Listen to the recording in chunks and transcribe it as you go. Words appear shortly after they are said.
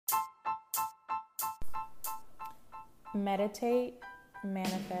Meditate,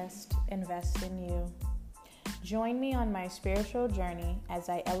 manifest, invest in you. Join me on my spiritual journey as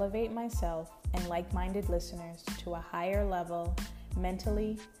I elevate myself and like-minded listeners to a higher level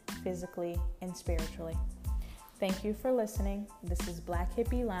mentally, physically, and spiritually. Thank you for listening. This is Black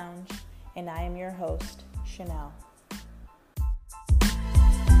Hippie Lounge, and I am your host, Chanel.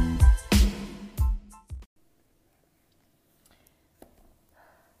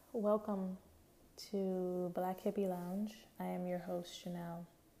 Welcome to Black Hippie Lounge. I am your host, Chanel.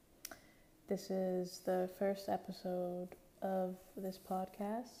 This is the first episode of this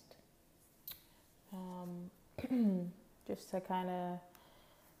podcast. Just to kind of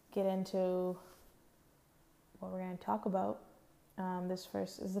get into what we're going to talk about. This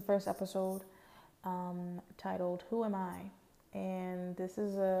is the first episode titled, Who Am I? And this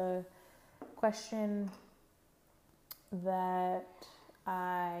is a question that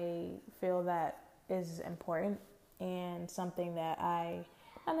I feel that is important and something that I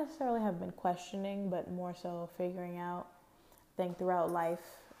not necessarily have been questioning, but more so figuring out. I think throughout life,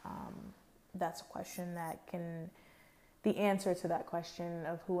 that's a question that the answer to that question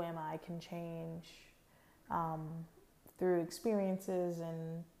of who am I can change through experiences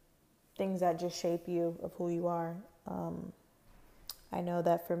and things that just shape you of who you are. I know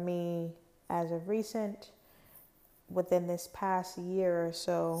that for me, as of recent, within this past year or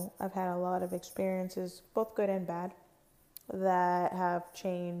so, I've had a lot of experiences, both good and bad, that have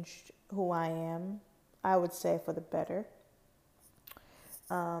changed who I am, I would say for the better.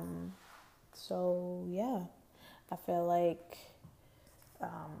 So yeah, I feel like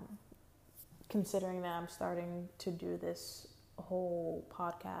considering that I'm starting to do this whole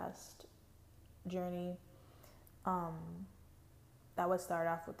podcast journey, I would start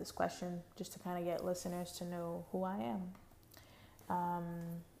off with this question just to kind of get listeners to know who I am.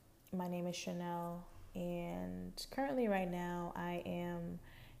 My name is Chanel, and currently right now I am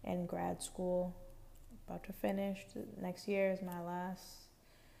in grad school, about to finish. Next year is my last.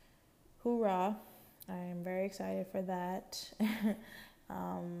 Hoorah. I am very excited for that.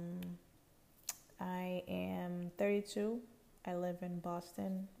 I am 32. I live in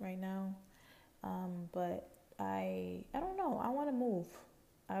Boston right now, but I don't know. I want to move.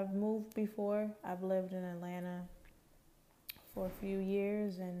 I've moved before. I've lived in Atlanta for a few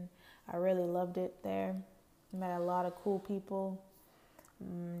years, and I really loved it there. Met a lot of cool people.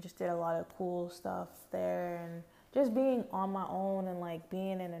 Just did a lot of cool stuff there, and just being on my own and like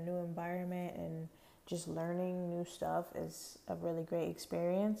being in a new environment and just learning new stuff is a really great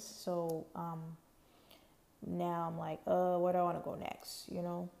experience. So now I'm like, where do I want to go next? You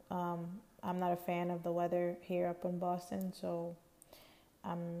know, I'm not a fan of the weather here up in Boston, so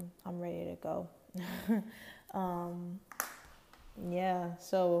I'm ready to go. Yeah.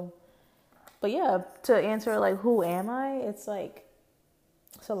 So, but yeah, to answer like who am I? It's like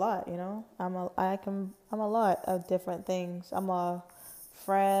it's a lot, you know. I'm a lot of different things. I'm a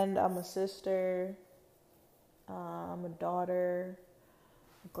friend. I'm a sister. I'm a daughter,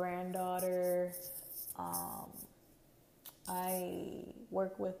 granddaughter. I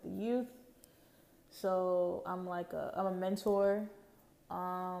work with the youth, so I'm a mentor.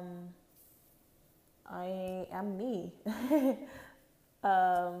 I'm me.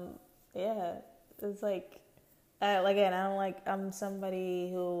 Yeah, it's like, again, I'm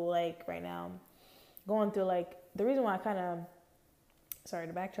somebody who like right now going through like the reason why sorry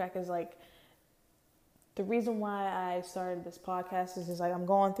to backtrack is like the reason why I started this podcast is like I'm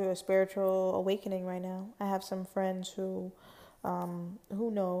going through a spiritual awakening right now. I have some friends who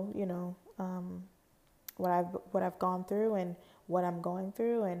know, you know, what I've gone through and what I'm going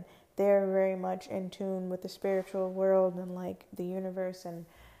through, and they're very much in tune with the spiritual world and like the universe and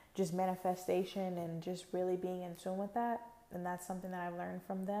just manifestation and just really being in tune with that. And that's something that I've learned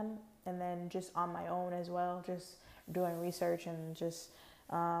from them. And then just on my own as well, just doing research and just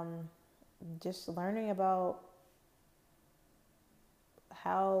learning about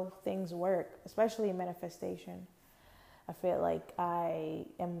how things work, especially manifestation. I feel like I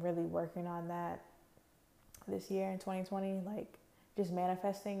am really working on that this year in 2020, like just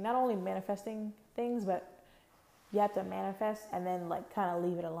manifesting, not only manifesting things, but you have to manifest and then like kind of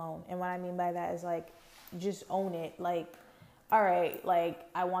leave it alone. And what I mean by that is like just own it. Like, all right, like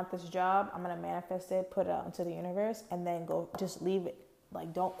I want this job, I'm gonna manifest it, put it out into the universe, and then go just leave it.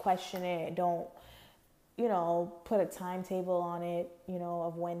 Like, don't question it, don't, you know, put a timetable on it, you know,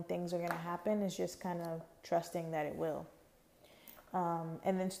 of when things are gonna happen. It's just kind of trusting that it will.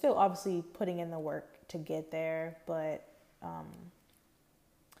 And then still obviously putting in the work to get there, but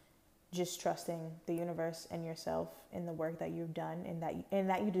just trusting the universe and yourself in the work that you've done, and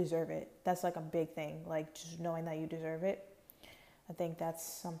that you deserve it. That's like a big thing, like just knowing that you deserve it. I think that's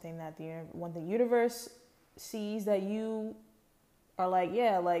something that when the universe sees that you are like,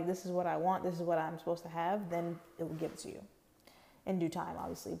 yeah, like this is what I want, this is what I'm supposed to have, then it will give it to you in due time,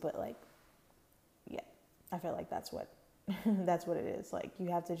 obviously. But like, yeah, I feel like that's what that's what it is. Like you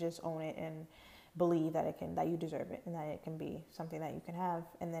have to just own it and believe that that you deserve it, and that it can be something that you can have,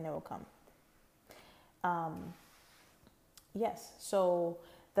 and then it will come. Yes. So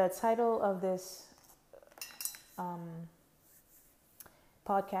the title of this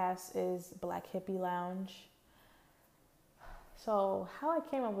podcast is Black Hippie Lounge. So how I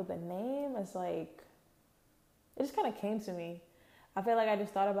came up with the name is like, it just kind of came to me. I feel like I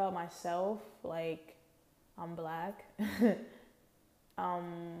just thought about myself, like I'm Black.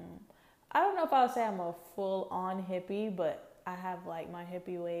 I don't know if I would say I'm a full-on hippie, but I have like my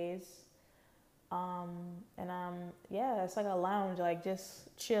hippie ways. And yeah, it's like a lounge, like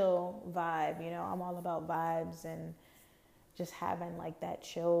just chill vibe, you know. I'm all about vibes and just having like that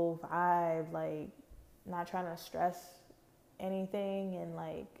chill vibe, like not trying to stress anything, and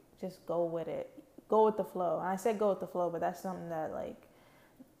like just go with it, go with the flow. And I said go with the flow, but that's something that like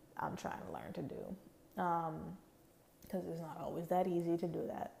I'm trying to learn to do, because it's not always that easy to do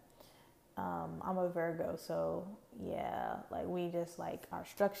that. I'm a Virgo, so yeah, like we just like our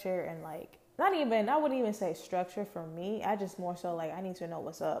structure, and like I wouldn't even say structure for me. I just more so like I need to know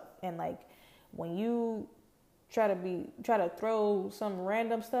what's up. And like when you try to throw some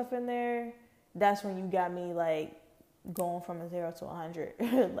random stuff in there, that's when you got me like going from a 0 to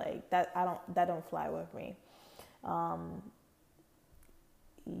 100. Like that don't fly with me.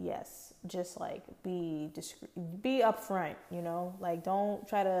 Yes, just like be upfront, you know, like don't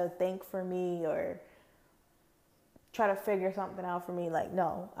try to think for me or try to figure something out for me. Like,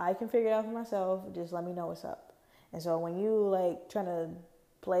 no, I can figure it out for myself. Just let me know what's up. And so when you like trying to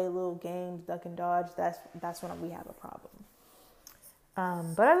play little games, duck and dodge, that's when we have a problem.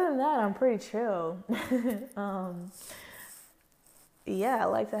 But other than that, I'm pretty chill. Yeah, I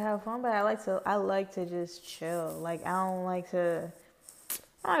like to have fun, but I like to just chill. Like I'm not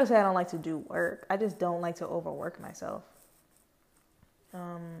gonna say I don't like to do work. I just don't like to overwork myself.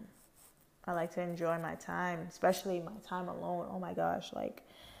 I like to enjoy my time, especially my time alone. Oh my gosh, like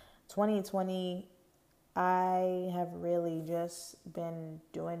 2020, I have really just been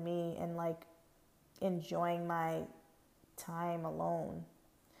doing me and like enjoying my time alone.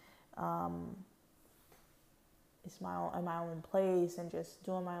 It's in my own place and just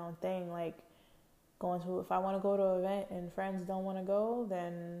doing my own thing. Like if I want to go to an event and friends don't want to go,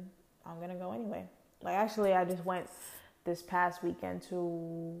 then I'm going to go anyway. Like actually, I just went this past weekend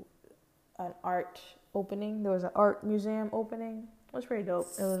to an art opening. There was an art museum opening. It was pretty dope.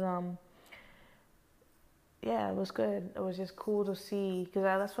 It was, yeah, it was good. It was just cool to see, because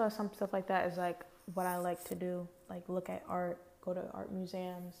that's why some stuff like that is like what I like to do. Like look at art, go to art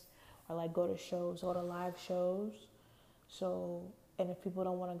museums, or like go to shows, go to live shows. So, and if people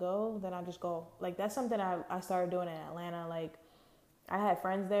don't want to go, then I just go. Like that's something I started doing in Atlanta. Like I had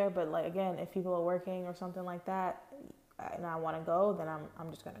friends there, but like again, if people are working or something like that, and I want to go, then I'm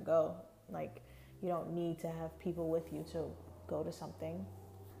just gonna go. Like you don't need to have people with you to go to something.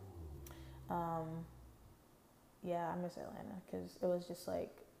 Yeah, I miss Atlanta because it was just like,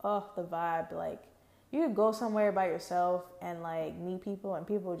 oh, the vibe. Like you could go somewhere by yourself and like meet people, and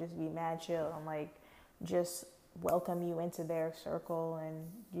people would just be mad chill and like just welcome you into their circle, and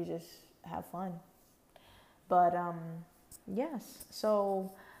you just have fun. But yes,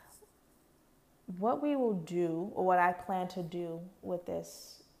 so what we will do, or what I plan to do with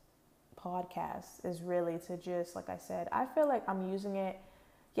this podcast, is really to just, like I said, I feel like I'm using it.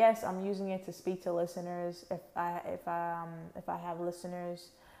 Yes, I'm using it to speak to listeners if I have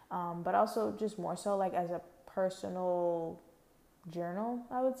listeners, but also just more so like as a personal journal,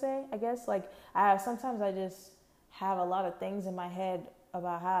 I would say. I guess like sometimes I just have a lot of things in my head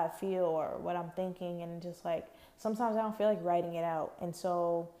about how I feel or what I'm thinking, and just like sometimes I don't feel like writing it out, and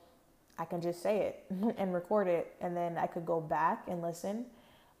so I can just say it and record it, and then I could go back and listen,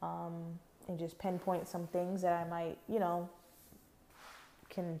 and just pinpoint some things that I might,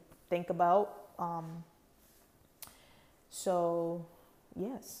 can think about. So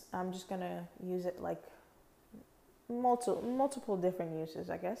yes, I'm just gonna use it like multiple different uses,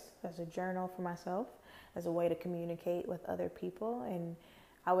 I guess, as a journal for myself, as a way to communicate with other people. And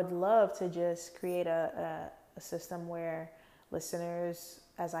I would love to just create a system where listeners,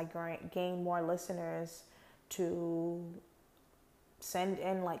 as I gain more listeners, to send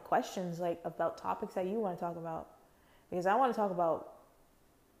in like questions like about topics that you want to talk about, because I want to talk about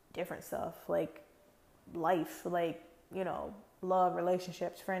different stuff like life, like, love,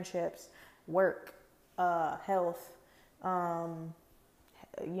 relationships, friendships, work, health, um,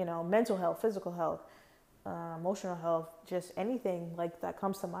 mental health, physical health, emotional health, just anything like that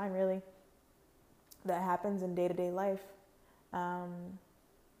comes to mind really that happens in day-to-day life, um,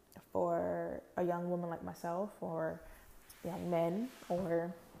 for a young woman like myself, or young men,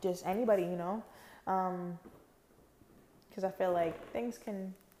 or just anybody, because I feel like things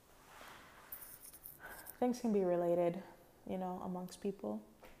can be related, amongst people.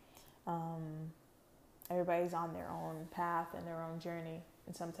 Everybody's on their own path and their own journey,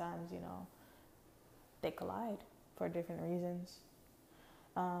 and sometimes, they collide for different reasons.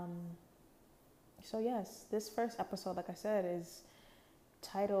 So yes, this first episode, like I said, is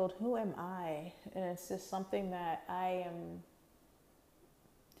titled "Who Am I?" And it's just something that I am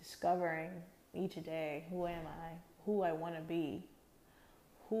discovering each day. Who am I? Who I want to be?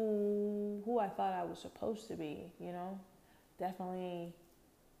 Who I thought I was supposed to be? Definitely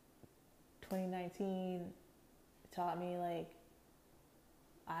 2019 taught me like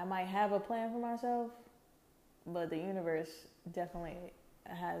I might have a plan for myself, but the universe definitely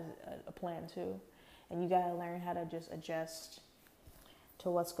has a plan too. And you gotta learn how to just adjust to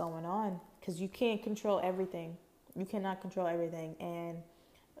what's going on, because you can't control everything. You cannot control everything. And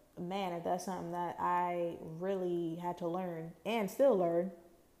man, that's something that I really had to learn and still learn,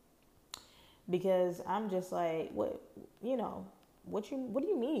 because I'm just like, what do you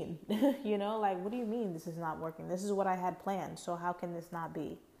mean? Like, what do you mean this is not working? This is what I had planned. So how can this not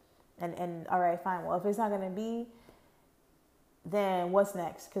be? And all right, fine. Well, if it's not going to be, then what's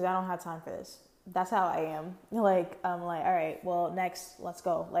next? Because I don't have time for this. That's how I am. Like, I'm like, all right, well, next, let's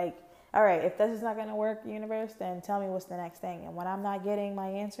go. Like, all right, if this is not going to work, universe, then tell me what's the next thing. And when I'm not getting my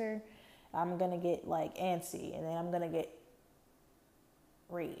answer, I'm going to get like antsy, and then I'm going to get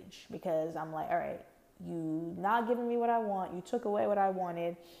rage, because I'm like, all right, you not giving me what I want. You took away what I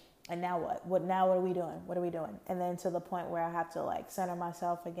wanted. And now what? Now what are we doing? What are we doing? And then to the point where I have to like center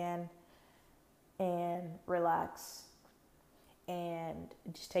myself again and relax and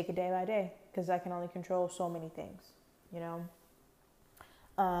just take it day by day, because I can only control so many things,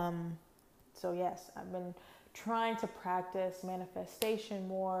 So yes, I've been trying to practice manifestation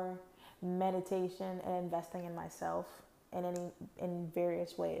more, meditation, and investing in myself in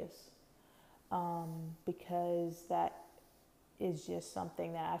various ways, because that is just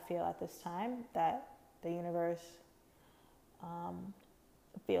something that I feel at this time that the universe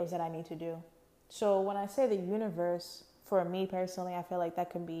feels that I need to do. So when I say the universe, for me personally, I feel like that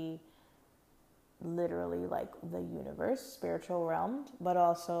can be literally like the universe, spiritual realm, but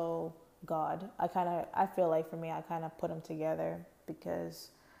also God. I feel like for me, I kind of put them together, because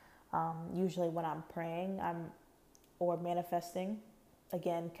usually when I'm praying, or manifesting,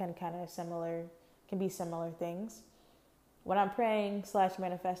 again, can be similar things. When I'm praying /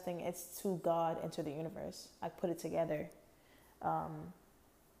 manifesting, it's to God and to the universe. I put it together.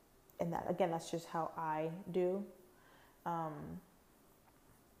 And that, again, that's just how I do.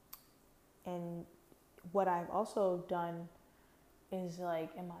 And what I've also done is, like,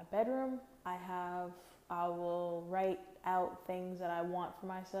 in my bedroom, I will write out things that I want for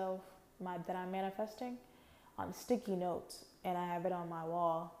myself, that I'm manifesting, on sticky notes, and I have it on my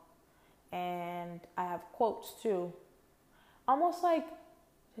wall. And I have quotes too. Almost like,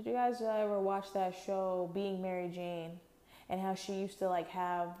 did you guys ever watch that show, Being Mary Jane? And how she used to like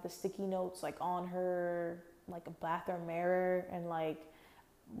have the sticky notes like on her like a bathroom mirror, and like,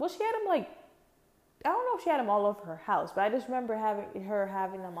 well, she had them like, I don't know if she had them all over her house, but I just remember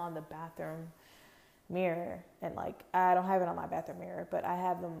having them on the bathroom mirror. And like, I don't have it on my bathroom mirror, but I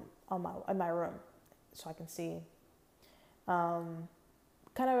have them in my room so I can see.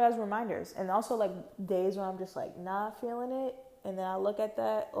 Kind of as reminders, and also like days when I'm just like not feeling it, and then I look at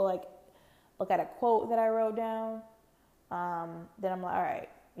that, or like look at a quote that I wrote down. Then I'm like, all right,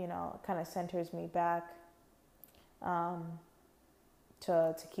 it kind of centers me back,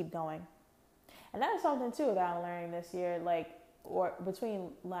 to keep going. And that is something too that I'm learning this year, like, or between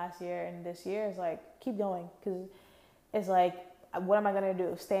last year and this year, is like, keep going, because it's like, what am I going to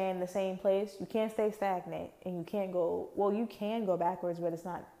do? Stay in the same place? You can't stay stagnant, and you can go backwards, but it's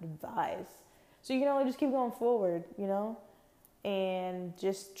not advised. So you can only just keep going forward, and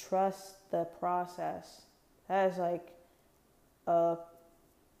just trust the process. That is like a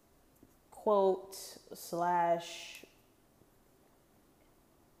quote /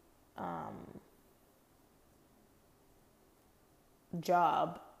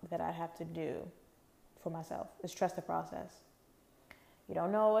 job that I have to do for myself, is trust the process. You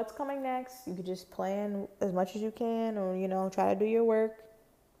don't know what's coming next. You could just plan as much as you can, or, try to do your work.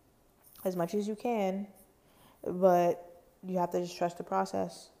 as much as you can, but you have to just trust the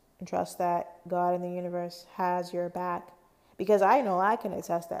process and trust that God and the universe has your back. Because I know I can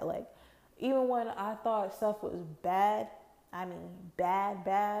attest that, like, even when I thought stuff was bad, I mean,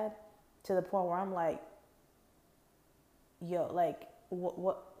 bad, to the point where I'm like, yo, like,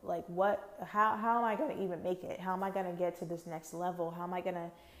 how am I going to even make it? How am I going to get to this next level?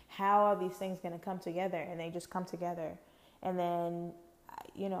 How are these things going to come together? And they just come together. And then,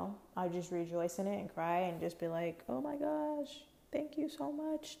 I just rejoice in it and cry and just be like, oh my gosh, thank you so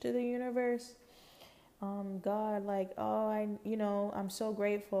much to the universe. God, like, I'm so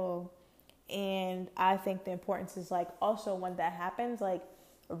grateful. And I think the importance is, like, also when that happens, like,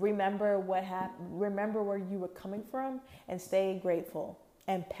 remember what happened, remember where you were coming from, and stay grateful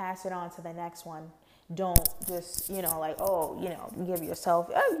and pass it on to the next one. Don't just, you can give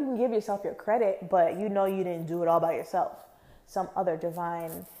yourself your credit, but you didn't do it all by yourself. Some other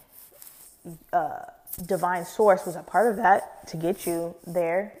divine source was a part of that to get you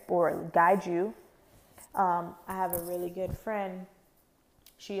there or guide you. I have a really good friend.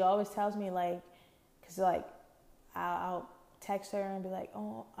 She always tells me, like, because, like, I'll text her and be like,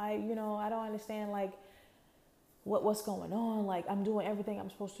 oh, I don't understand, like, what's going on. Like, I'm doing everything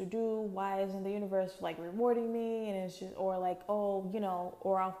I'm supposed to do. Why isn't the universe, like, rewarding me? And it's just, or like,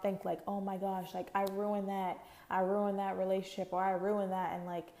 or I'll think, like, oh my gosh, like, I ruined that relationship, or I ruined that. And,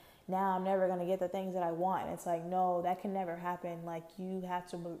 like, now I'm never going to get the things that I want. And it's like, no, that can never happen. Like, you have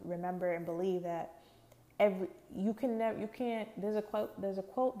to remember and believe that you can't, there's a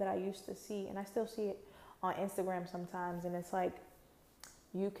quote that I used to see, and I still see it on Instagram sometimes, and it's like,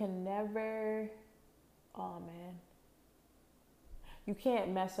 you can never, you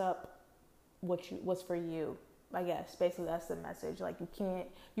can't mess up what's for you. I guess basically that's the message. Like, you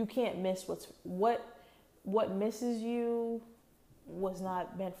can't miss what misses you was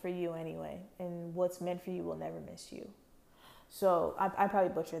not meant for you anyway, and what's meant for you will never miss you. So I probably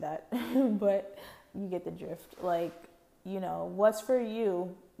butchered that, but you get the drift. Like, what's for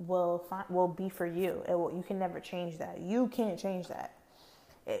you will be for you. You can never change that. You can't change that.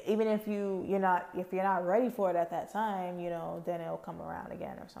 Even if you're not ready for it at that time, then it'll come around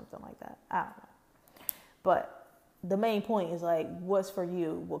again or something like that. I don't know. But the main point is, like, what's for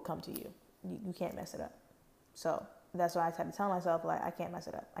you will come to you. You can't mess it up. So that's why I had to tell myself, like, I can't mess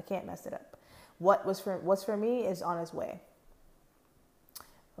it up. I can't mess it up. What's for me is on its way.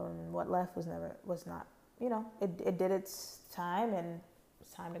 What left was not. It did its time, and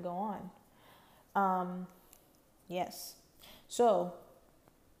it's time to go on. Yes. So,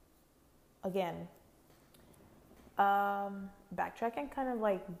 again, backtracking, kind of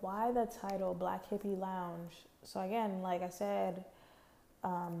like, why the title Black Hippie Lounge? So again, like I said,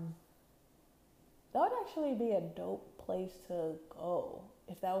 that would actually be a dope place to go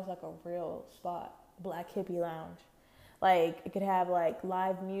if that was, like, a real spot, Black Hippie Lounge. Like, it could have, like,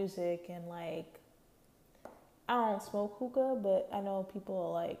 live music and, like, I don't smoke hookah, but I know people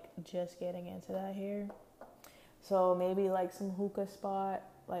are, like, just getting into that here. So maybe, like, some hookah spot,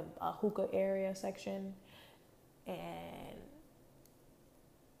 like a hookah area section. And,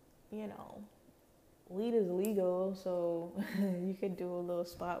 weed is legal, so you could do a little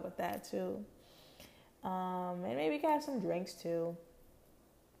spot with that too. And maybe you could have some drinks too.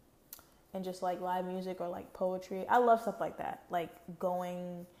 And just, like, live music or, like, poetry. I love stuff like that. Like,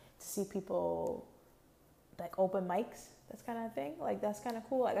 going to see people, like, open mics, that's kind of thing. Like, that's kind of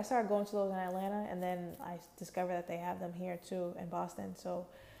cool. Like, I started going to those in Atlanta, and then I discovered that they have them here too in Boston. So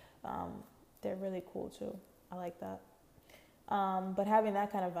they're really cool too. I like that. But having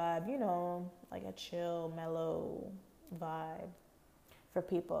that kind of vibe, like a chill, mellow vibe for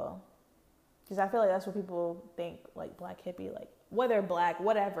people. Because I feel like that's what people think, like, Black hippie, like, whether black,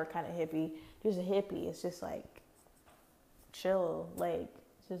 whatever kind of hippie, just a hippie. It's just, like, chill, like,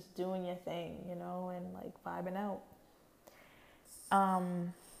 just doing your thing, and, like, vibing out.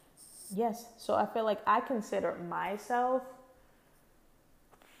 Yes, so I feel like I consider myself,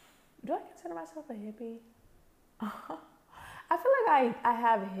 do I consider myself a hippie? I feel like I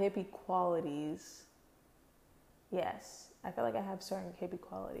have hippie qualities. Yes, I feel like I have certain hippie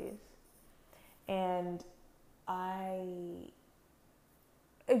qualities. And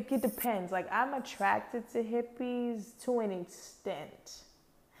it depends. Like, I'm attracted to hippies to an extent.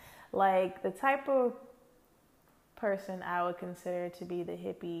 Like, the type of person I would consider to be the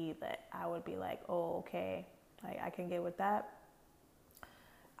hippie that I would be like, oh, okay, like, I can get with that.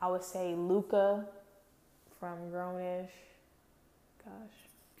 I would say Luca from Grownish. Gosh.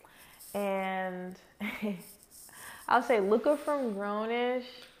 And I'll say Luca from Grownish.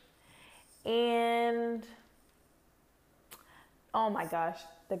 And oh my gosh,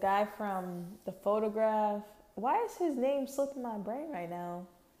 the guy from The Photograph. Why is his name slipping my brain right now?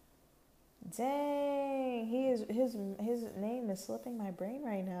 Dang, his name is slipping my brain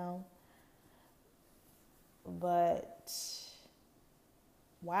right now. But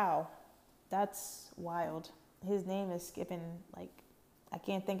wow, that's wild. His name is skipping, like, I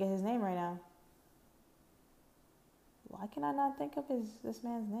can't think of his name right now. Why can I not think of this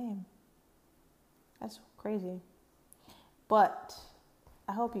man's name? That's crazy. But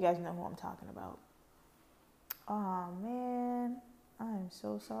I hope you guys know who I'm talking about. Oh man, I'm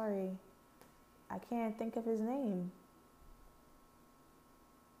so sorry. I can't think of his name.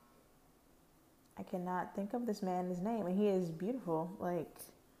 I cannot think of this man's name, and he is beautiful. Like,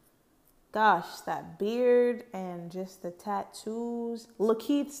 gosh, that beard and just the tattoos.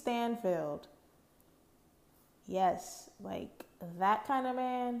 Lakeith Stanfield. Yes, like that kind of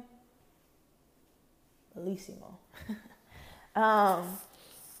man. Bellissimo.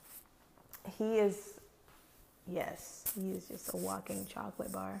 He is just a walking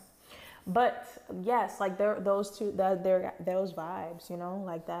chocolate bar. But yes, like those vibes, you know,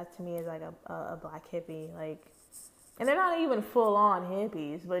 like that to me is like a black hippie, like, and they're not even full on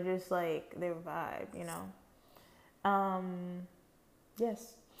hippies, but just like their vibe, you know.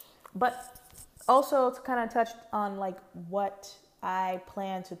 Yes, but also to kind of touch on like what I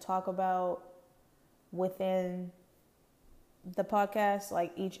plan to talk about within the podcast.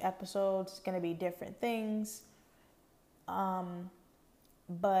 Like each episode is going to be different things.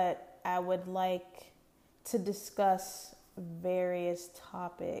 But I would like to discuss various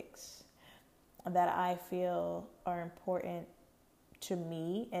topics that I feel are important to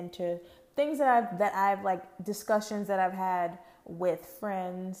me and to things that I've like discussions that I've had with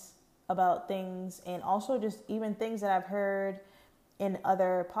friends about things, and also just even things that I've heard in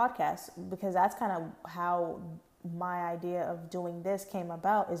other podcasts, because that's kind of how my idea of doing this came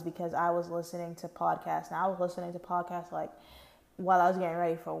about, is because I was listening to podcasts, and I was listening to podcasts like while I was getting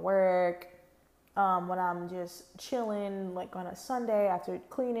ready for work, when I'm just chilling, like on a Sunday after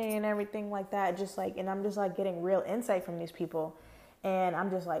cleaning and everything like that, just like, and I'm just like getting real insight from these people, and I'm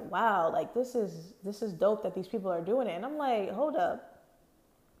just like, wow, like this is dope that these people are doing it, and I'm like, hold up,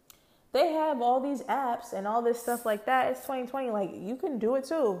 they have all these apps and all this stuff like that. It's 2020, like you can do it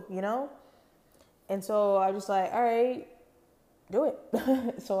too, you know. And so I was just like, all right, do it.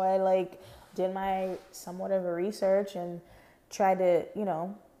 So I like did my somewhat of a research and try to, you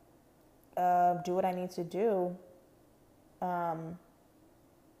know, do what I need to do.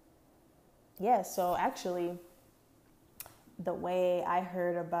 So actually, the way I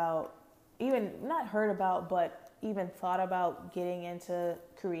heard about, even not heard about, but even thought about getting into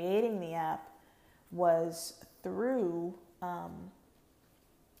creating the app was through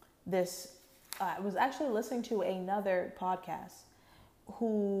this. I was actually listening to another podcast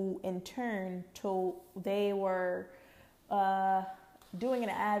who in turn they were doing an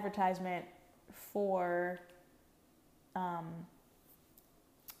advertisement for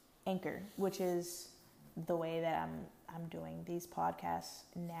Anchor, which is the way that I'm doing these podcasts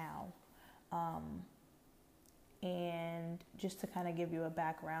now. And just to kind of give you a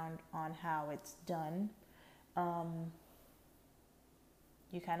background on how it's done,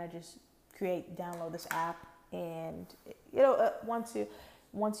 you kind of just download this app, and you know, once you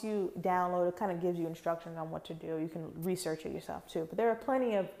download it, kind of gives you instructions on what to do. You can research it yourself too, but there are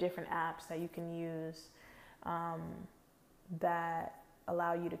plenty of different apps that you can use that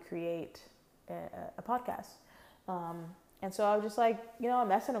allow you to create a podcast. And so I was just like, you know, I'm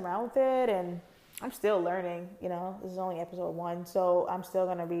messing around with it, and I'm still learning. You know, this is only episode 1, so I'm still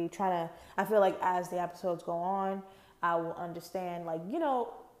gonna be trying to. I feel like as the episodes go on, I will understand, like, you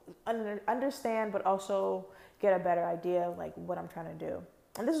know, understand, but also get a better idea of like what I'm trying to do.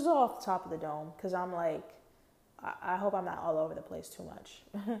 And this is all off the top of the dome, because I'm like, I hope I'm not all over the place too much.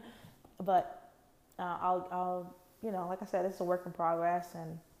 But I'll, you know, like I said, it's a work in progress,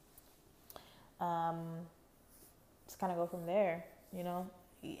 and just kind of go from there. You know,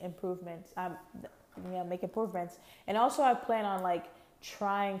 improvements. Make improvements, and also I plan on like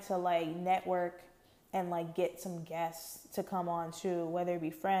trying to like network and like get some guests to come on too, whether it be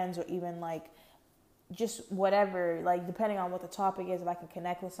friends or even like just whatever, like depending on what the topic is, if I can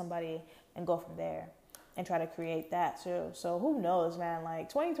connect with somebody and go from there and try to create that too. So who knows, man, like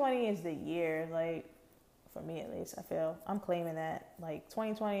 2020 is the year, like for me at least. I feel I'm claiming that like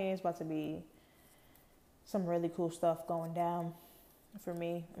 2020 is about to be some really cool stuff going down for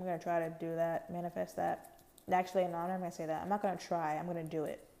me. I'm going to try to do that, manifest that. Actually, no, I'm not going to say that. I'm not going to try. I'm going to do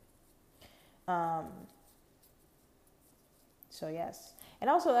it. So yes. And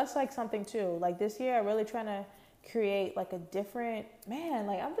also that's like something too, like this year I'm really trying to create like a different, man,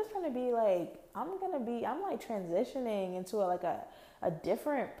 like I'm just trying to be like, I'm like transitioning into a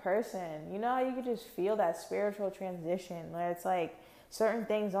different person. You know how you could just feel that spiritual transition where it's like certain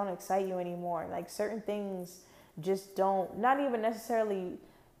things don't excite you anymore. Like certain things just don't, not even necessarily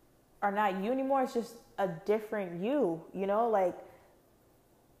are not you anymore. It's just a different you, you know? Like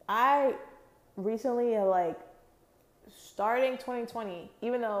I recently, like starting 2020,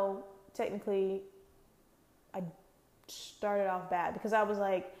 even though technically I started off bad because I was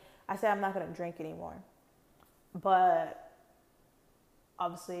like, I said I'm not going to drink anymore. But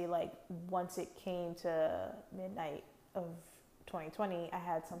obviously, like once it came to midnight of 2020, I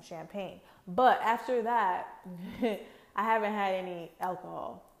had some champagne. But after that, I haven't had any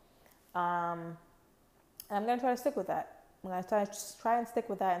alcohol. And I'm going to try to stick with that. I'm going to try and stick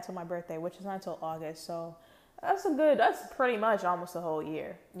with that until my birthday, which is not until August. So that's pretty much almost a whole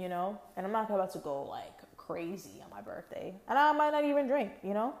year, you know? And I'm not about to go like crazy on my birthday. And I might not even drink,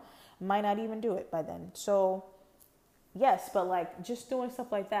 you know? Might not even do it by then. So yes, but like just doing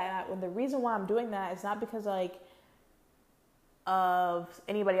stuff like that. And the reason why I'm doing that is not because like of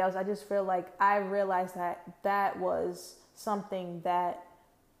anybody else. I just feel like I realized that was something that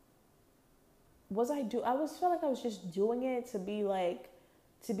I was feel like I was just doing it to be like,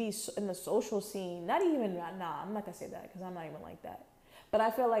 to be in the social scene. Not even, nah, I'm not gonna say that because I'm not even like that. But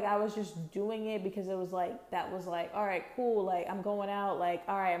I feel like I was just doing it because it was like, that was like, all right, cool. Like I'm going out, like,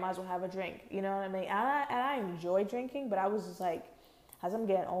 all right, I might as well have a drink. You know what I mean? And I enjoy drinking, but I was just like, as I'm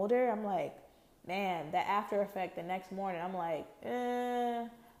getting older, I'm like, man, that after effect the next morning, I'm like,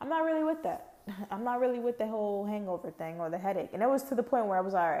 I'm not really with that. I'm not really with the whole hangover thing or the headache. And it was to the point where I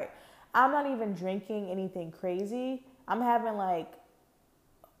was all right, I'm not even drinking anything crazy. I'm having like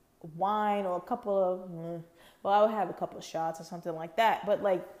wine or a couple of, I would have a couple of shots or something like that. But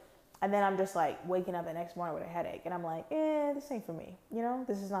like, and then I'm just like waking up the next morning with a headache. And I'm like, this ain't for me. You know,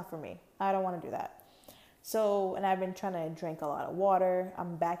 this is not for me. I don't want to do that. So, and I've been trying to drink a lot of water.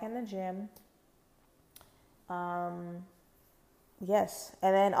 I'm back in the gym. Yes.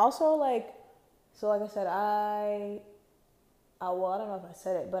 And then also like, so like I said, well, I don't know if I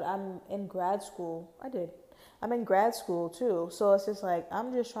said it, but I'm in grad school. I did. I'm in grad school too. So it's just like,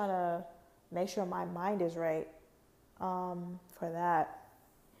 I'm just trying to make sure my mind is right for that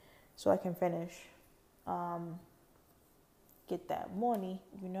so I can finish. Get that money,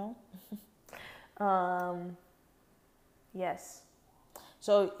 you know? Yes.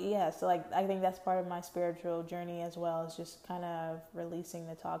 So, yeah, so like, I think that's part of my spiritual journey as well, is just kind of releasing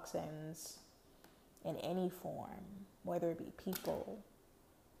the toxins in any form, whether it be people,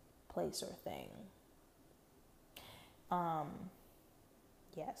 place, or thing.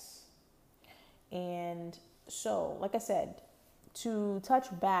 Yes. And so, like I said, to touch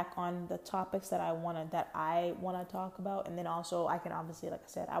back on the topics that I want to talk about, and then also I can obviously, like I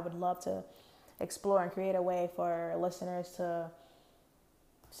said, I would love to explore and create a way for listeners to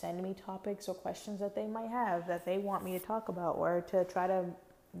send me topics or questions that they might have that they want me to talk about, or to try to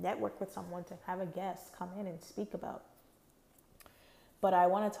network with someone to have a guest come in and speak about. But I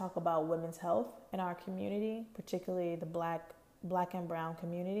want to talk about women's health in our community, particularly the black and brown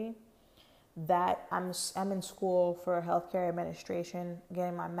community. That I'm in school for healthcare administration,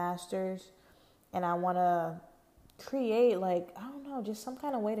 getting my master's, and I want to create, like, I don't know, just some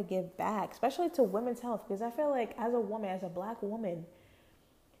kind of way to give back, especially to women's health, because I feel like as a woman, as a black woman,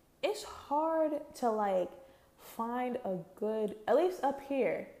 it's hard to like find a good, at least up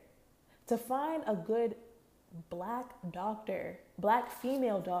here, to find a good black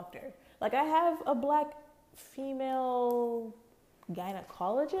female doctor. Like I have a black female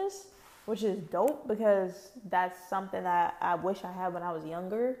gynecologist, which is dope because that's something that I wish I had when I was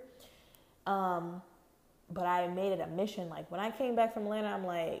younger. But I made it a mission. Like when I came back from Atlanta, I'm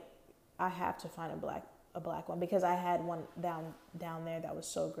like, I have to find a black one, because I had one down there that was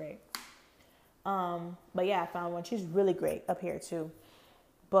so great. But yeah, I found one. She's really great up here too.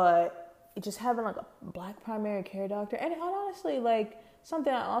 But just having like a black primary care doctor, and honestly, like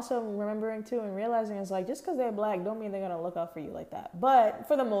something I also am remembering too and realizing is like, just because they're black don't mean they're gonna look out for you like that. But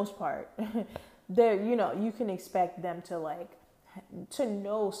for the most part, you can expect them to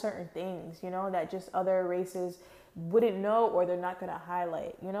know certain things, that just other races wouldn't know, or they're not going to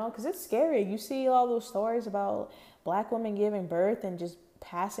highlight, because it's scary. You see all those stories about black women giving birth and just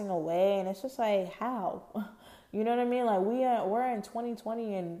passing away, and it's just like, how? You know what I mean? Like we're in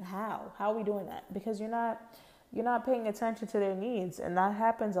 2020, and how are we doing that? Because you're not paying attention to their needs. And that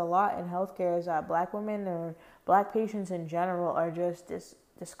happens a lot in healthcare, is that black women or black patients in general are just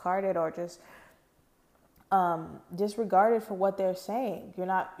discarded or just disregarded for what they're saying. They're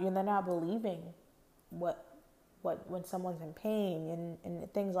not believing what when someone's in pain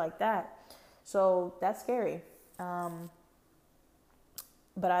and things like that. So that's scary.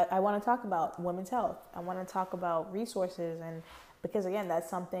 But I want to talk about women's health. I want to talk about resources, and because again, that's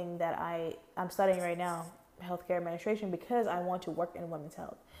something that I'm studying right now, healthcare administration, because I want to work in women's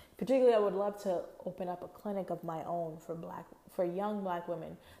health. Particularly, I would love to open up a clinic of my own for young Black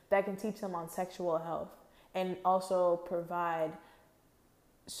women that can teach them on sexual health and also provide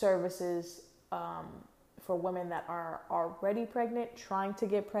services for women that are already pregnant, trying to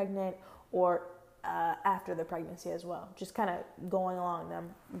get pregnant, or after the pregnancy as well. Just kind of going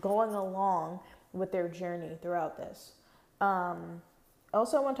along with their journey throughout this.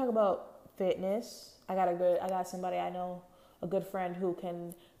 Also, I want to talk about fitness. I got somebody I know, a good friend who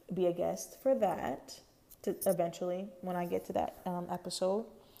can be a guest for that to eventually when I get to that episode.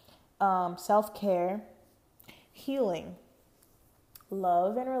 Self-care, healing,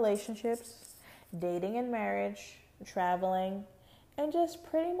 love and relationships, dating and marriage, traveling, and just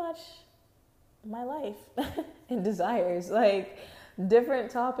pretty much my life and desires. Like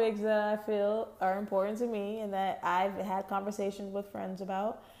different topics that I feel are important to me and that I've had conversations with friends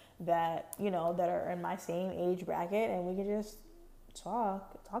about that, that are in my same age bracket, and we can just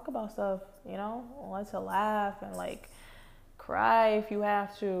talk about stuff, let's laugh and like cry if you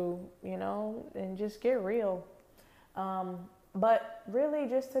have to, and just get real. But really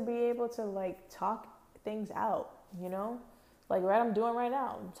just to be able to like talk things out, like what I'm doing right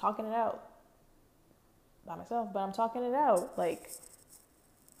now. I'm talking it out by myself, but I'm talking it out, like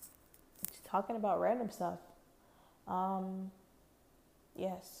just talking about random stuff.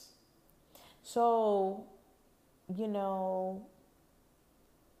 Yes. So,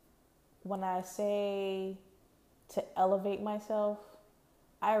 when I say to elevate myself,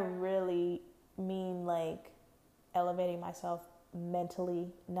 I really mean like elevating myself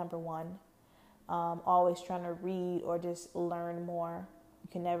mentally, number one. Always trying to read or just learn more. You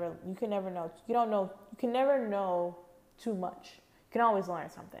can never know. You can never know too much. You can always learn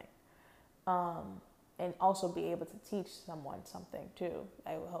something. And also be able to teach someone something too.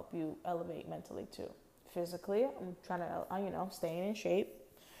 That will help you elevate mentally too. Physically, I'm trying to, staying in shape,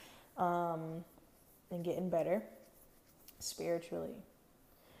 and getting better. Spiritually,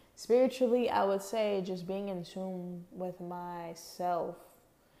 I would say just being in tune with myself,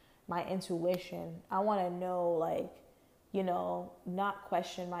 my intuition. I want to know, not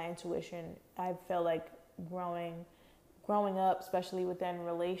question my intuition. I feel like growing up, especially within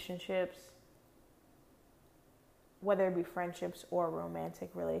relationships, whether it be friendships or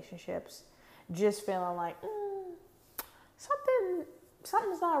romantic relationships, just feeling like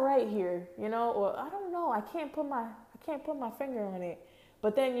something's not right here, or I don't know, I can't put my finger on it.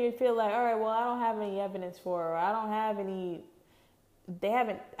 But then you feel like, all right, well, I don't have any evidence for it, or I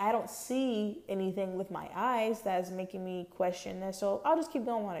don't see anything with my eyes that's making me question this, so I'll just keep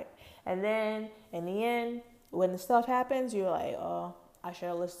going on it. And then in the end, when the stuff happens, you're like, oh, I should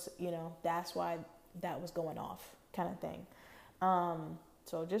have listened, that's why that was going off, kind of thing.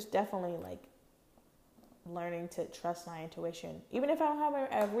 So just definitely like learning to trust my intuition. Even if I don't have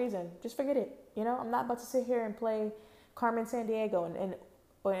a reason, just forget it. I'm not about to sit here and play Carmen Sandiego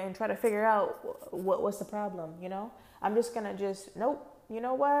and try to figure out what's the problem, I'm just going to nope, you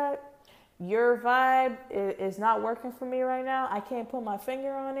know what? Your vibe is not working for me right now. I can't put my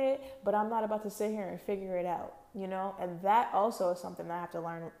finger on it, but I'm not about to sit here and figure it out, And that also is something that I have to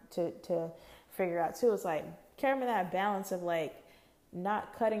learn to figure out too. It's like carrying that balance of like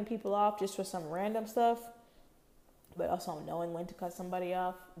not cutting people off just for some random stuff, but also knowing when to cut somebody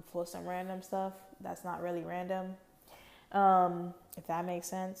off for some random stuff that's not really random. If that makes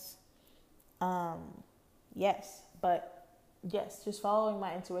sense. Yes, just following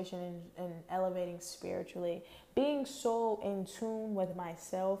my intuition and elevating spiritually, being so in tune with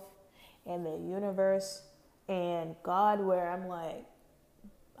myself and the universe and God, where I'm like,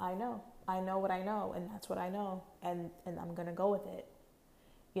 I know what I know, and that's what I know, and I'm gonna go with it,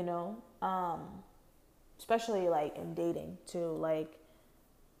 especially like in dating too. Like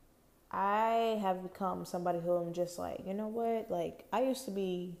I have become somebody who I'm just like, you know what? Like I used to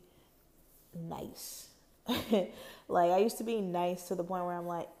be nice. Like I used to be nice to the point where I'm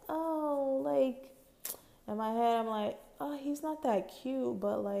like, oh, like in my head I'm like, oh, he's not that cute,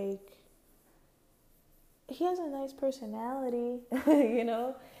 but like he has a nice personality,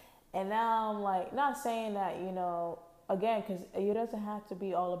 And now I'm like, not saying that, again, because it doesn't have to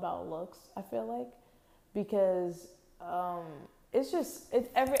be all about looks, I feel like, because I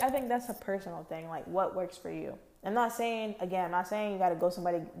think that's a personal thing, like what works for you. I'm not saying you got to go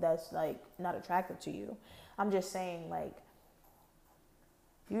somebody that's like not attractive to you. I'm just saying like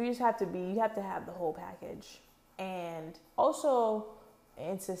you have to have the whole package. And also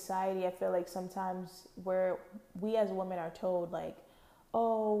in society, I feel like sometimes where we as women are told like,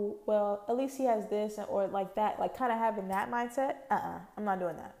 oh, well, at least he has this or like that, like kind of having that mindset. I'm not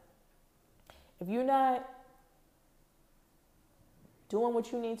doing that. If you're not doing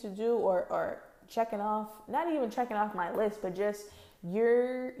what you need to do or checking off, not even checking off my list, but just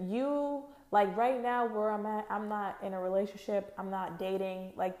you like right now where I'm at, I'm not in a relationship, I'm not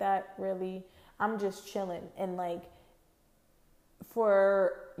dating like that really. I'm just chilling. And like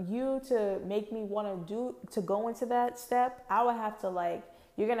for you to make me want to go into that step, I would have to like,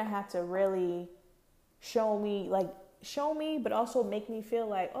 you're gonna have to really show me, but also make me feel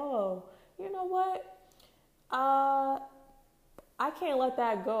like, oh, you know what? I can't let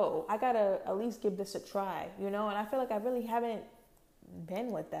that go. I gotta at least give this a try, you know? And I feel like I really haven't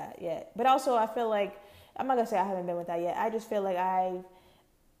been with that yet. But also, I feel like, I'm not gonna say I haven't been with that yet. I just feel like I'm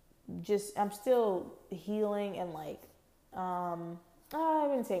still healing and like, I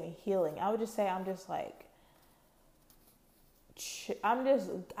wouldn't say healing. I would just say I'm just like, I've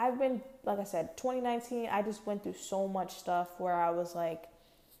been, like I said, 2019, I just went through so much stuff where I was like,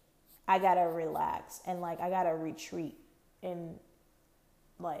 I gotta relax and like, I gotta retreat. And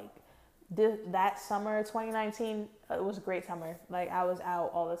like, that summer, 2019, it was a great summer. Like, I was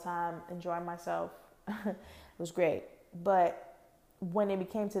out all the time, enjoying myself. It was great. But when it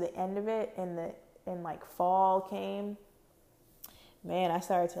became to the end of it and like fall came, man, I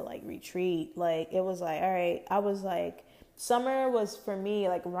started to like retreat. Like, it was like, all right, I was like, summer was for me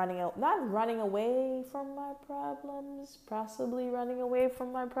like not running away from my problems, possibly running away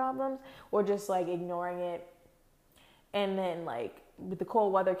from my problems, or just like ignoring it. And then like with the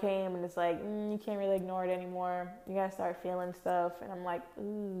cold weather came and it's like, you can't really ignore it anymore. You gotta start feeling stuff. And I'm like,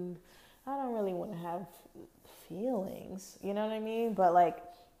 ooh, I don't really want to have feelings. You know what I mean? But like,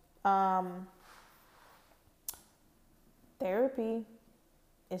 therapy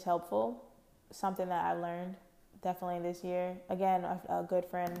is helpful. Something that I learned definitely this year. Again, a good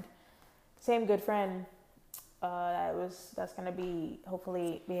friend, same good friend that's gonna be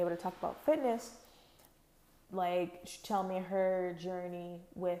hopefully be able to talk about fitness. Like, she tell me her journey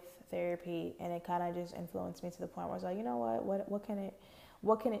with therapy, and it kind of just influenced me to the point where I was like, you know what can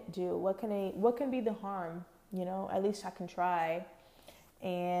it do? What can be the harm? You know, at least I can try.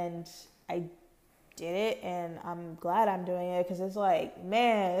 And I did it, and I'm glad I'm doing it because it's like,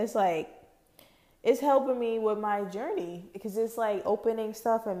 man, it's helping me with my journey because it's like opening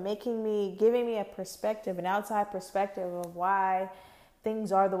stuff and giving me a perspective, an outside perspective of why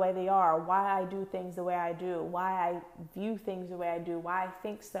things are the way they are, why I do things the way I do, why I view things the way I do, why I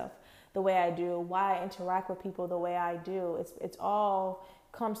think stuff the way I do, why I interact with people the way I do. It's all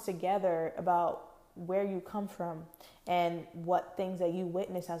comes together about where you come from and what things that you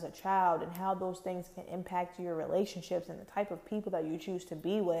witness as a child and how those things can impact your relationships and the type of people that you choose to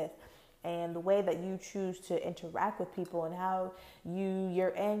be with and the way that you choose to interact with people and how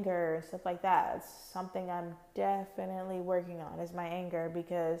your anger and stuff like that. It's something I'm definitely working on, is my anger,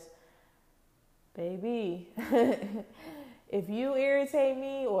 because baby, if you irritate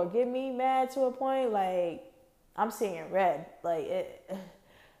me or get me mad to a point, like, I'm seeing red. Like,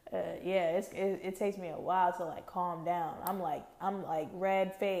 it takes me a while to like calm down. I'm like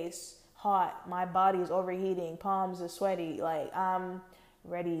red face, hot, my body is overheating, palms are sweaty, like I'm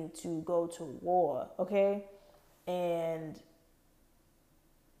ready to go to war, okay? And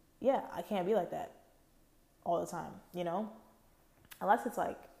yeah, I can't be like that all the time, you know? Unless it's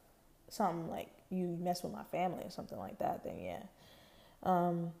like something like you mess with my family or something like that, then yeah.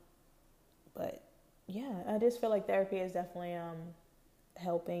 But yeah, I just feel like therapy is definitely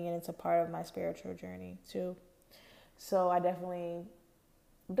helping, and it's a part of my spiritual journey too. So I definitely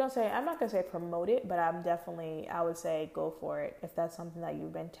I'm not gonna say promote it, but I would say go for it if that's something that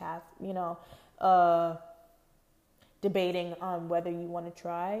you've been debating on whether you want to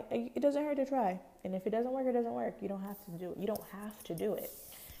try. It doesn't hurt to try, and if it doesn't work, it doesn't work. You don't have to do it. You don't have to do it.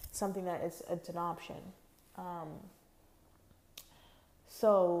 It's something that it's an option.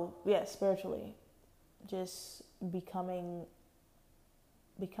 So yeah, spiritually, just becoming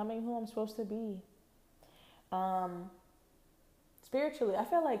who I'm supposed to be. Spiritually, I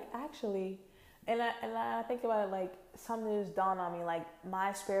feel like actually, and I think about it, like something just dawned on me, like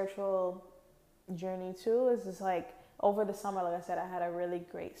my spiritual journey too is just like over the summer, like I said, I had a really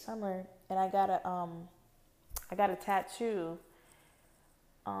great summer, and I got a tattoo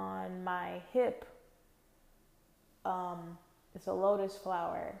on my hip. It's a lotus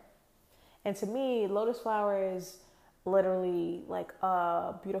flower, and to me, lotus flower is literally like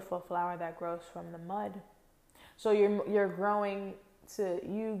a beautiful flower that grows from the mud. So you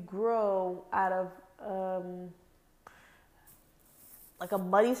grow out of like a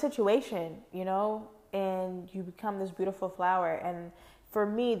muddy situation, you know, and you become this beautiful flower. And for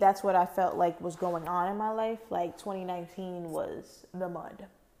me, that's what I felt like was going on in my life. Like 2019 was the mud.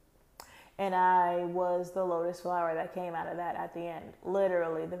 And I was the lotus flower that came out of that at the end,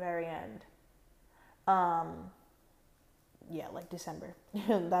 literally the very end. Yeah, like December.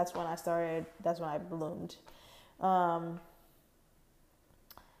 That's when I started, that's when I bloomed.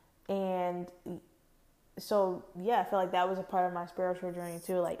 And so, yeah, I feel like that was a part of my spiritual journey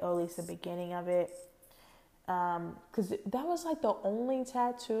too, like, or at least the beginning of it. Because that was like the only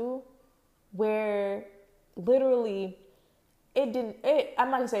tattoo where literally I'm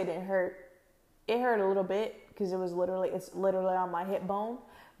not gonna say it didn't hurt. It hurt a little bit because it's literally on my hip bone.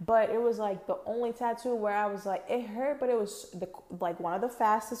 But it was like the only tattoo where I was like, it hurt, but it was like one of the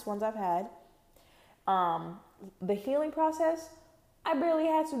fastest ones I've had. The healing process, I barely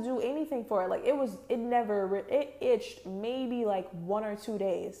had to do anything for it. Like it itched maybe like 1 or 2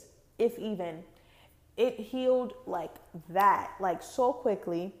 days, if even. It healed like that, like so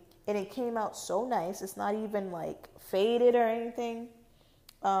quickly, and it came out so nice. It's not even like faded or anything.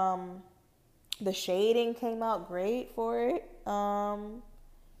 The shading came out great for it.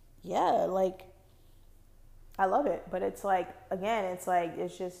 Yeah, like I love it, but it's like, again, it's like,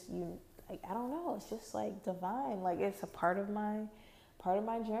 it's just, you, like, I don't know, it's just like divine. Like it's a part of my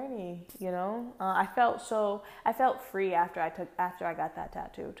journey, you know. I felt free after I got that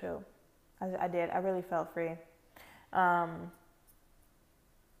tattoo too. I did. I really felt free.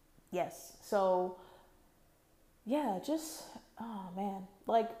 Yes. So yeah, just, oh man,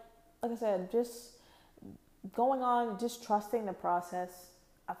 like I said, just going on, just trusting the process.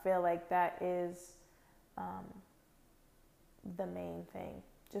 I feel like that is the main thing.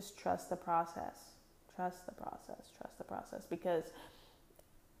 Just trust the process. Trust the process. Trust the process. Because,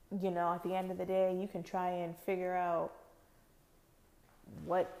 you know, at the end of the day, you can try and figure out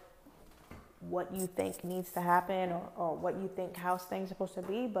what you think needs to happen, or what you think how things are supposed to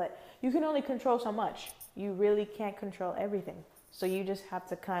be, but you can only control so much. You really can't control everything. So you just have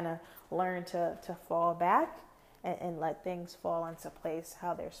to kind of learn to fall back and let things fall into place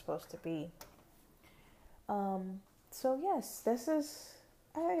how they're supposed to be. So yes, I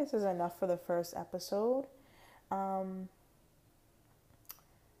think this is enough for the first episode. And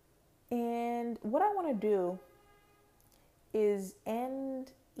what I want to do is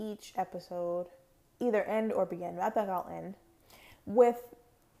end each episode, either end or begin. I think I'll end with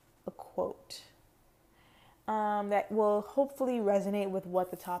a quote that will hopefully resonate with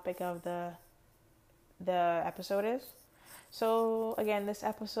what the topic of the episode is. So again, this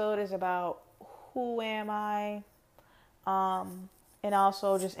episode is about who am I, and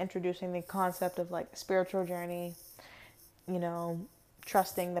also just introducing the concept of like spiritual journey, you know,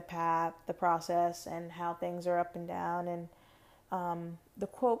 trusting the path, the process, and how things are up and down. And the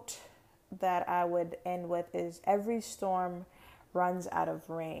quote that I would end with is, "Every storm runs out of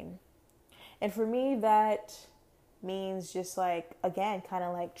rain." And for me, that means just like, again, kind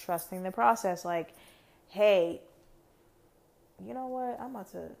of like trusting the process. Like, hey, you know what?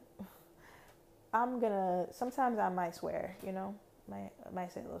 Sometimes I might swear, you know,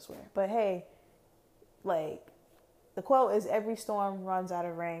 might say a little swear. But hey, like, the quote is, every storm runs out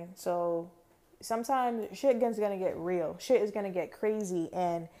of rain. So sometimes shit is going to get real. Shit is going to get crazy.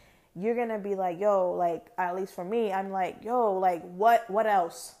 And you're going to be like, yo, like, at least for me, I'm like, yo, like, what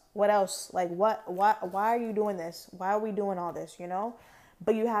else? What else? Like, why are you doing this? Why are we doing all this, you know?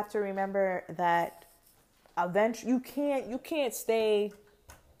 But you have to remember that eventually you can't stay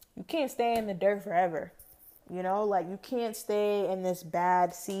in the dirt forever. You know, like, you can't stay in this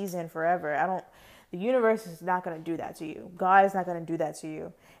bad season forever. The universe is not going to do that to you. God is not going to do that to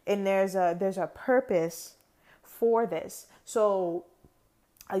you. And there's a purpose for this. So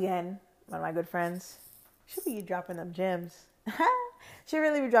again, one of my good friends, she be dropping them gems. She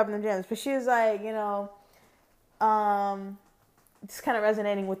really be dropping them gems. But she was like, you know, just kind of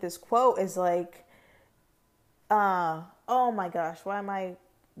resonating with this quote is like, oh my gosh, why am I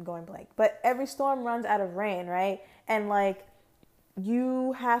going blank? But every storm runs out of rain, right? And like,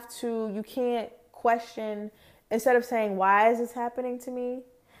 you can't question, instead of saying, why is this happening to me? You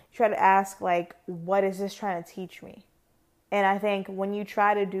try to ask, like, what is this trying to teach me? And I think when you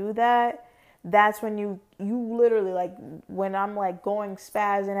try to do that, that's when you literally, like, when I'm like going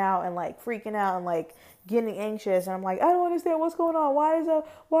spazzing out and like freaking out and like getting anxious, and I'm like, I don't understand what's going on.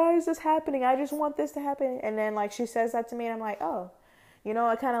 Why is this happening? I just want this to happen. And then like she says that to me, and I'm like, oh, you know,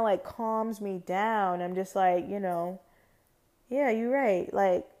 it kind of like calms me down. I'm just like, you know, yeah, you're right.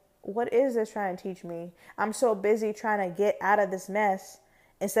 Like, what is this trying to teach me? I'm so busy trying to get out of this mess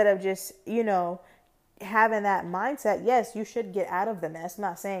instead of just, you know, having that mindset, yes, you should get out of the mess. I'm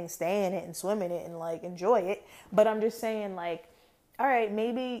not saying stay in it and swim in it and like enjoy it, but I'm just saying like, all right,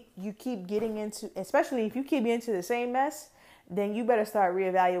 maybe you keep getting into, especially if you keep getting into the same mess, then you better start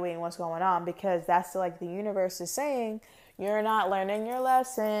reevaluating what's going on, because that's like the universe is saying, you're not learning your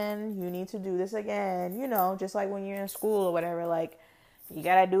lesson. You need to do this again. You know, just like when you're in school or whatever, like you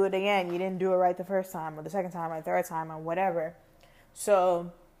got to do it again. You didn't do it right the first time or the second time or the third time or whatever.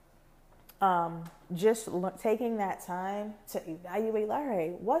 So just taking that time to evaluate, all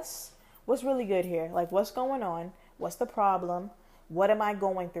right, what's really good here? Like, what's going on? What's the problem? What am I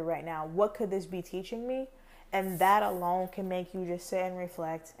going through right now? What could this be teaching me? And that alone can make you just sit and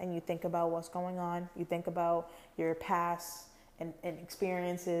reflect, and you think about what's going on. You think about your past and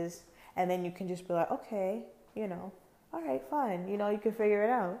experiences, and then you can just be like, okay, you know, all right, fine. You know, you can figure it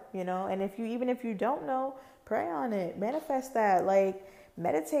out, you know. And even if you don't know, pray on it, manifest that, like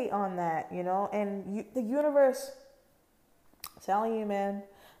meditate on that, you know. And the universe, I'm telling you, man,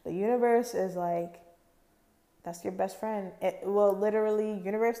 the universe is like, that's your best friend. It will literally,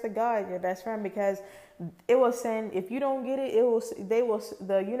 universe to God, your best friend, because it will send, if you don't get it,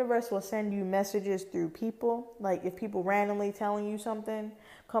 the universe will send you messages through people. Like if people randomly telling you something,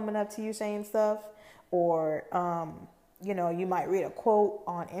 coming up to you saying stuff, or, you know, you might read a quote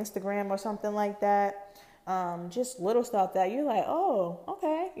on Instagram or something like that. Just little stuff that you're like, oh,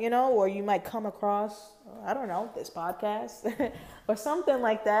 okay, you know, or you might come across, I don't know, this podcast or something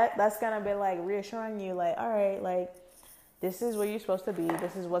like that. That's going to be like reassuring you, like, all right, like this is where you're supposed to be.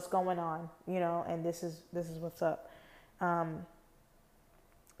 This is what's going on, you know, and this is what's up.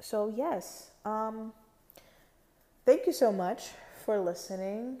 So yes, thank you so much for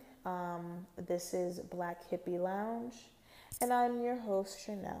listening. This is Black Hippie Lounge, and I'm your host,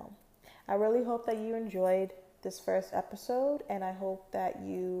 Chanel. I really hope that you enjoyed this first episode, and I hope that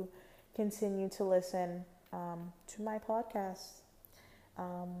you continue to listen to my podcast.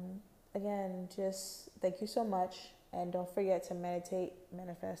 Again, just thank you so much, and don't forget to meditate,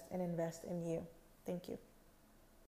 manifest, and invest in you. Thank you.